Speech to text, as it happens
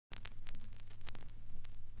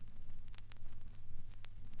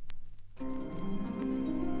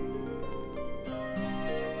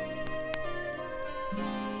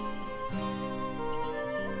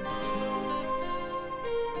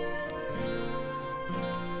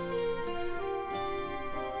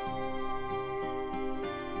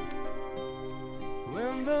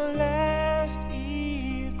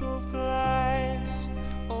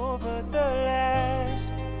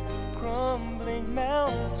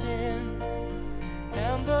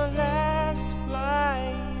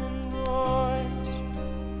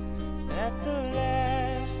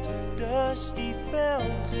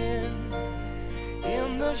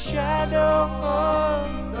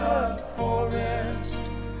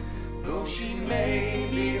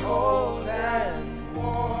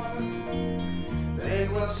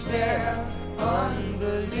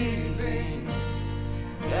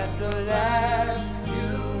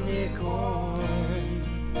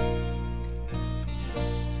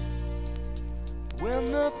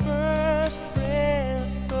and the first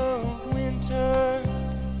breath of winter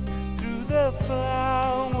through the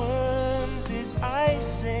flowers is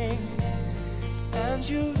icing, and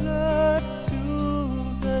you look to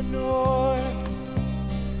the north,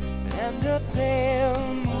 and a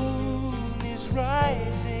pale moon is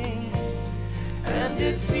rising, and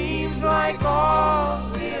it seems like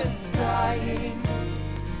all is dying,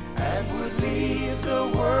 and would leave the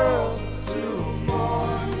world to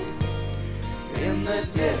mourn. In the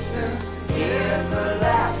distance, hear the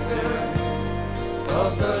laughter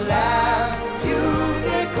of the last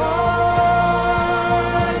unicorn.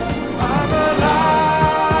 I'm alive,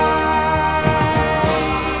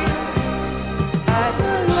 I'm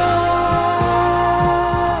alive.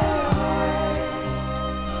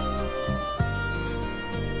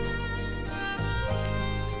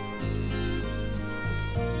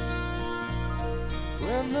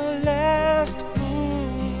 When the last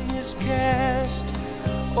moon is cast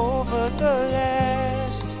over the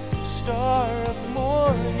last star of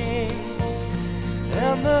morning,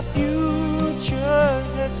 and the future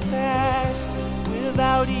has passed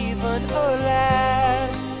without even a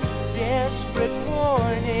last desperate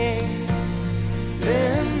warning,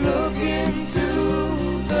 then look into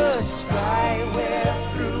the sky where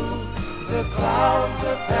through the clouds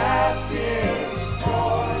a path is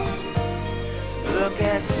torn. Look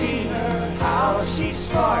and see her, how she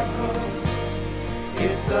sparkles.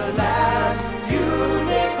 It's the last unicorn.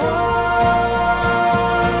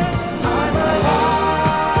 I'm alive,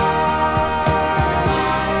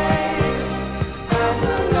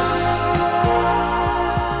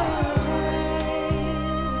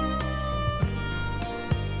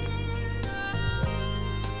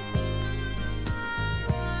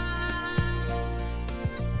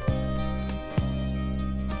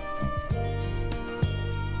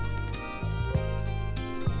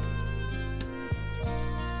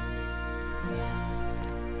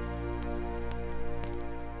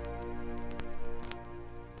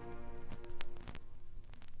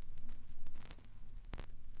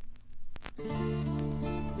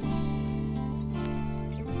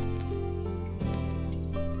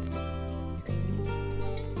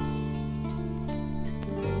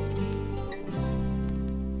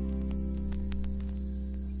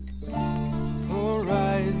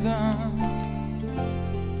 I'm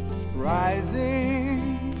rising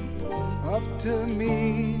up to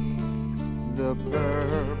meet the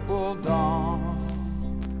purple dawn.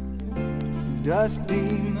 Dust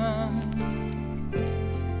demon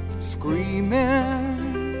screaming,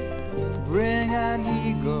 bring an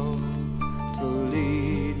eagle to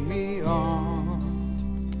lead me on.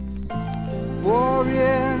 For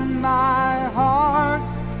in my heart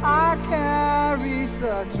I carry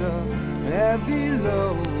such a heavy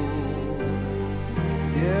load.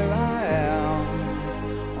 Here I am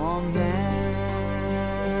on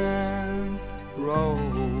man's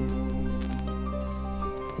road,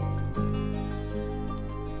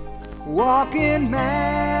 walking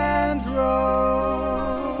man's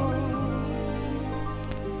road,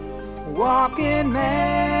 walking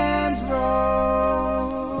man's road.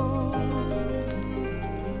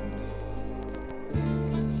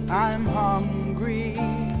 I'm hungry,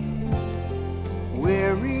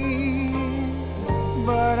 weary,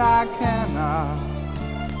 but I cannot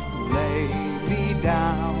lay me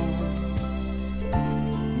down.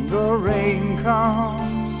 The rain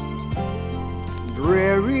comes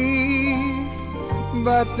dreary,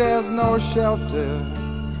 but there's no shelter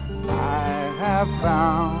I have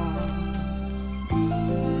found.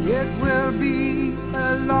 It will be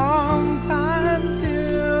a long time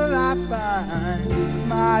till I find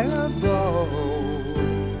my abode.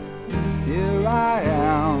 Here I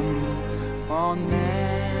am on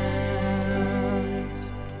man's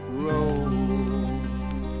road,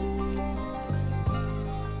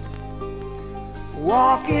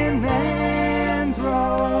 walking man's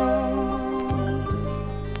road.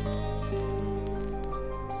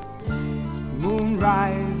 Moon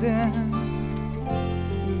rising,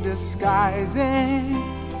 disguising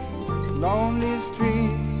lonely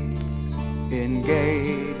streets in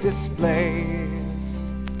gay displays.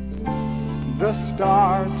 The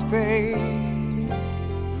stars fade,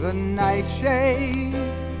 the nightshade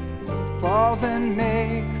falls and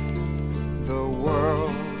makes the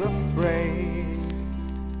world afraid.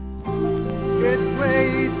 It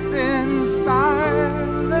waits in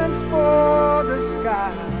silence for the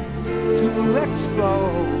sky to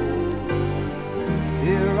explode.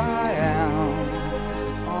 Here I am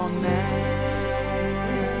on man's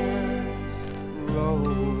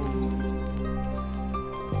road,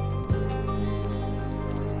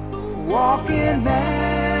 walking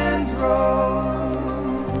man's road.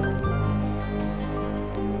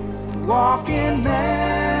 walking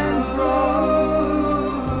man's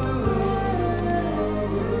road,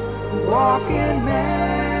 walking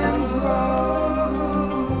man's road,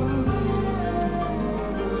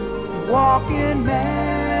 walking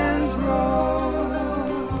man's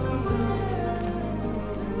road,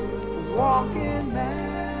 walking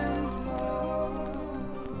man's road,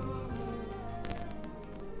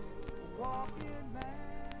 walking man's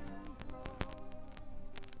road.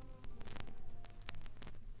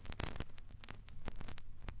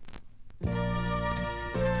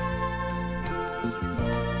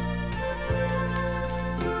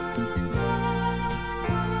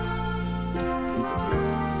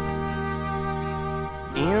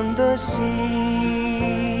 In the sea,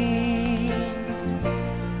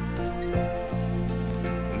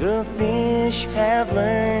 the fish have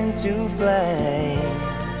learned to fly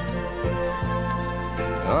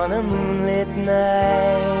on a moonlit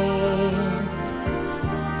night,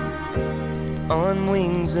 on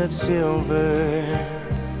wings of silver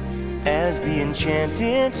as the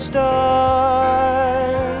enchanted stars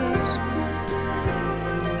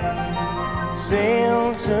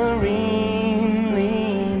sail serenely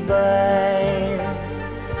by.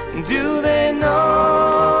 Do they know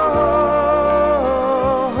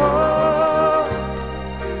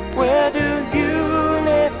where do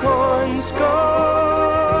unicorns go?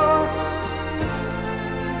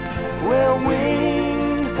 Where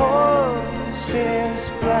winged horses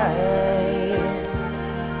fly.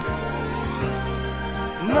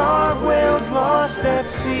 Narwhals lost at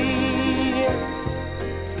sea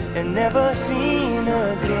and never seen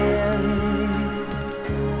again.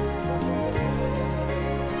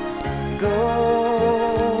 Go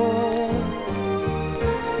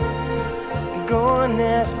and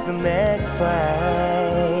ask the magpie,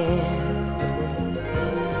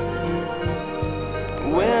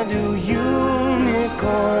 where do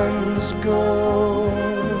unicorns go?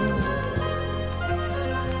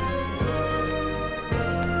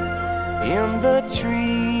 In the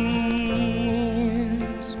trees,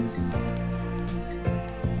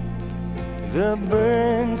 the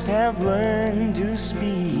birds have learned to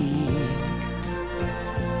speak,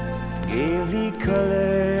 gaily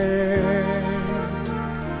colored.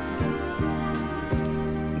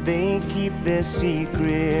 They keep their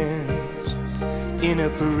secrets in a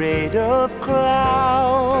parade of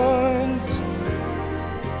clouds,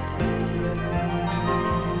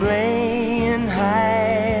 playing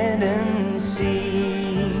hide and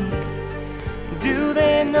seek. Do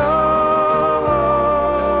they know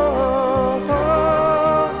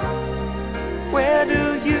where do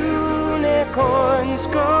unicorns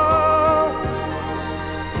go?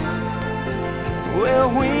 Where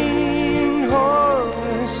winged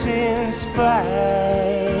horses fly.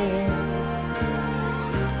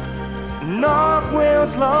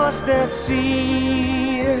 Narwhals lost at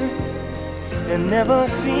sea and never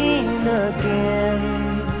seen again.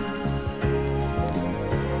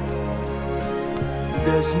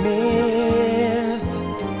 Does myth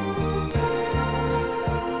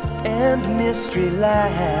and mystery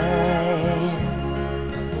lie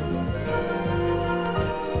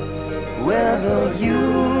where the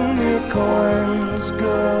unicorns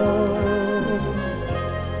go?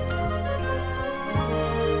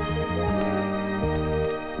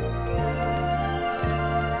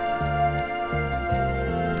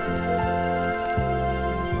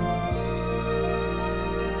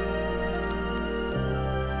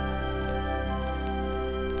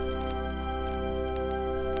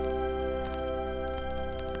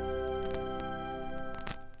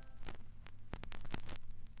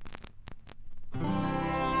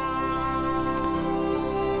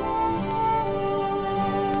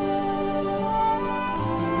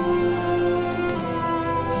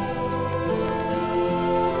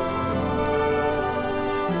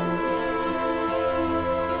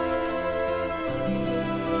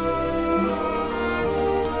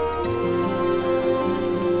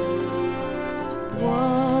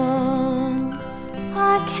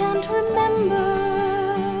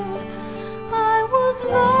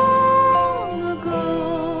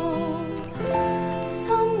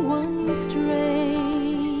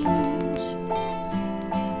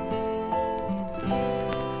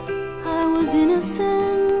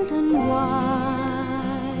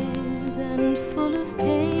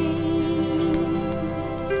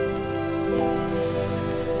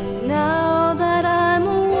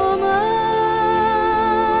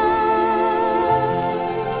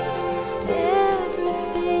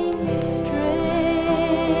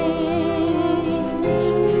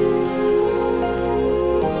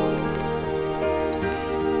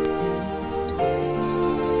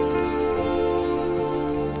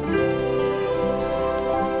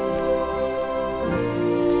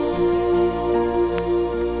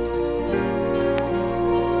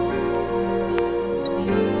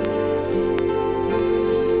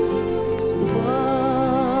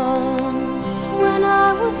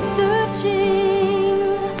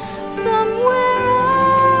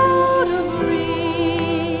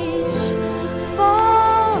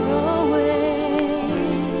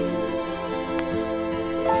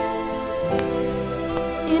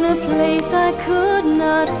 could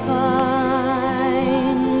not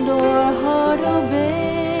find or heart obey.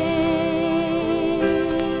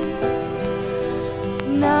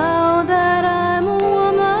 Now that I'm a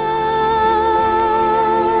woman,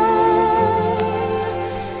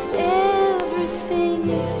 everything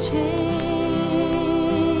has changed.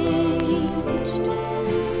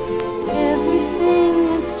 Everything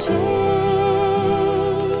has changed.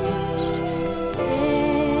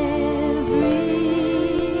 Everything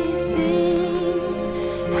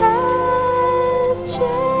has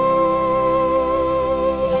changed.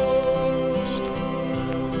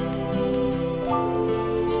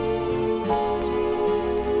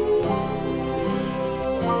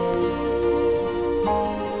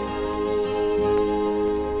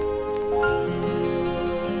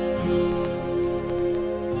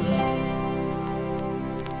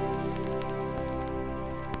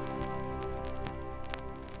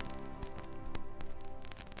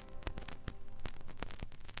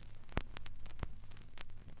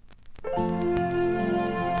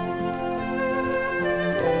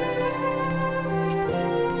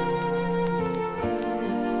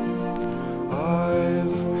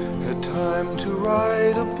 I've had time to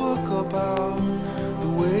write a book about the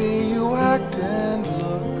way you act and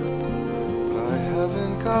look, but I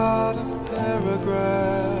haven't got a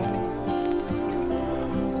paragraph.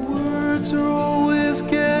 Words are always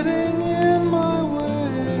getting in my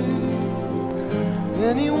way.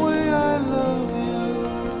 Anyway, I love you.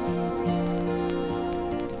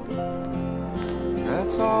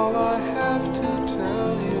 That's all I have to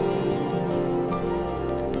tell you.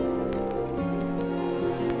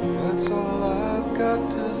 That's all I've got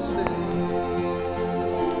to say.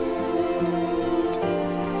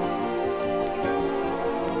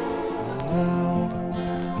 And now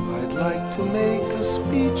I'd like to make a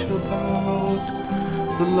speech about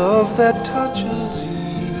the love that touches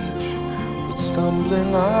each, but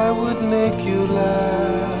stumbling I would make you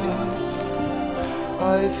laugh.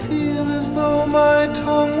 I feel as though my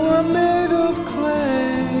tongue were made of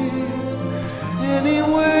clay.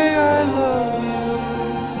 Anyway, I love you.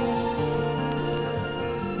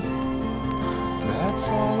 That's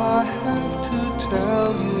all I have to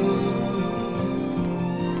tell you.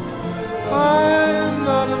 I'm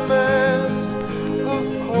not a man of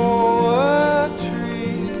poetry.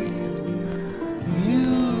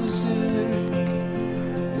 Music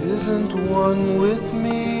isn't one with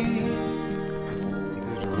me.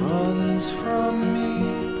 It runs from me.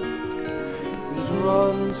 It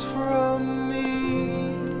runs from me.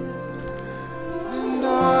 And I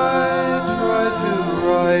tried to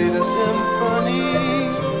write a symphony,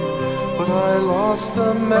 but I lost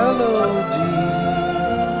the melody.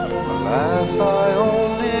 Alas, I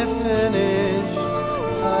only finished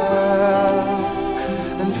half,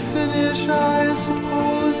 and finish I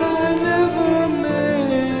suppose I never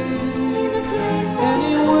made.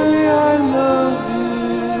 Anyway, I love you.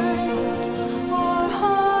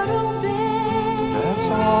 That's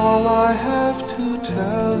all I have to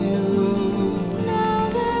tell you.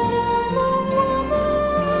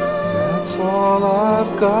 That's all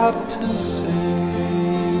I've got to say.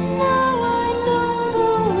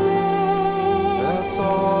 That's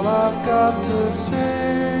all I've got to say.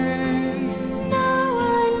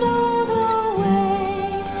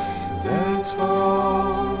 That's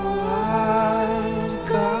all I've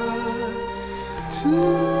got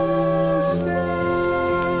to say.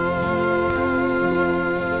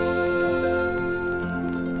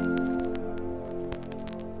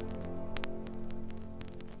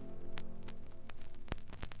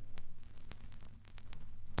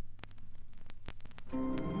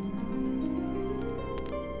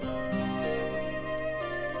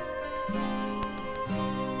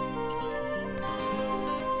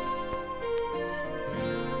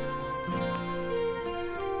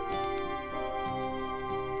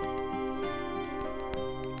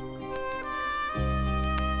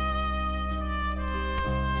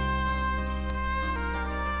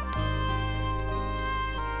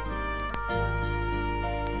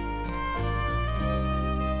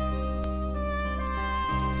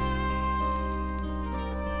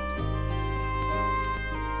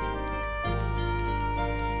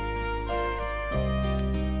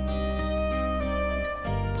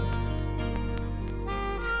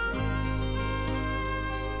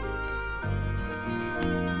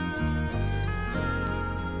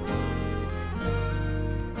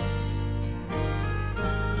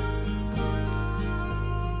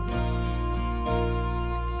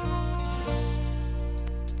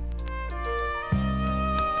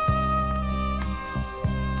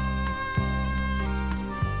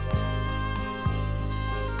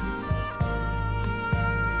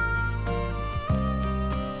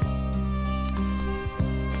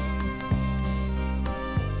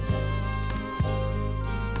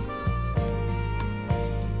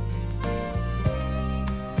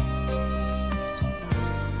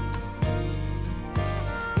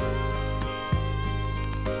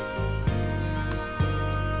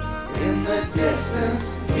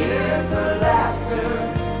 presence, hear the laughter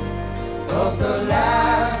of the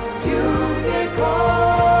last unicorn.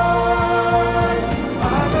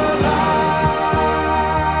 I'm alive.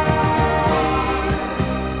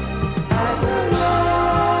 I'm alive.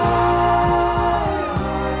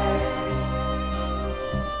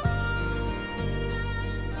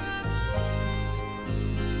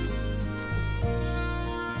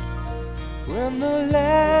 When the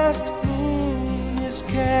last moon is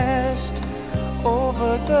cast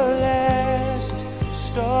over the last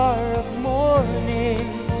star of morning,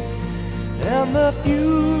 and the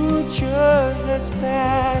future has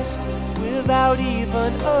passed without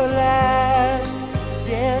even a last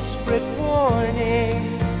desperate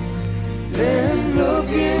warning, then look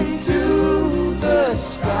into the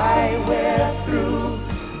sky where through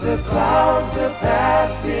the clouds a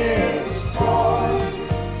path is torn.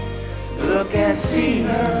 Look and see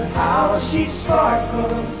her, how she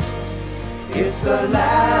sparkles. It's the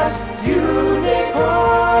last unicorn.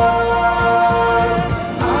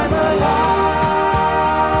 I'm alive.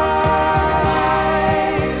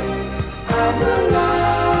 I'm alive.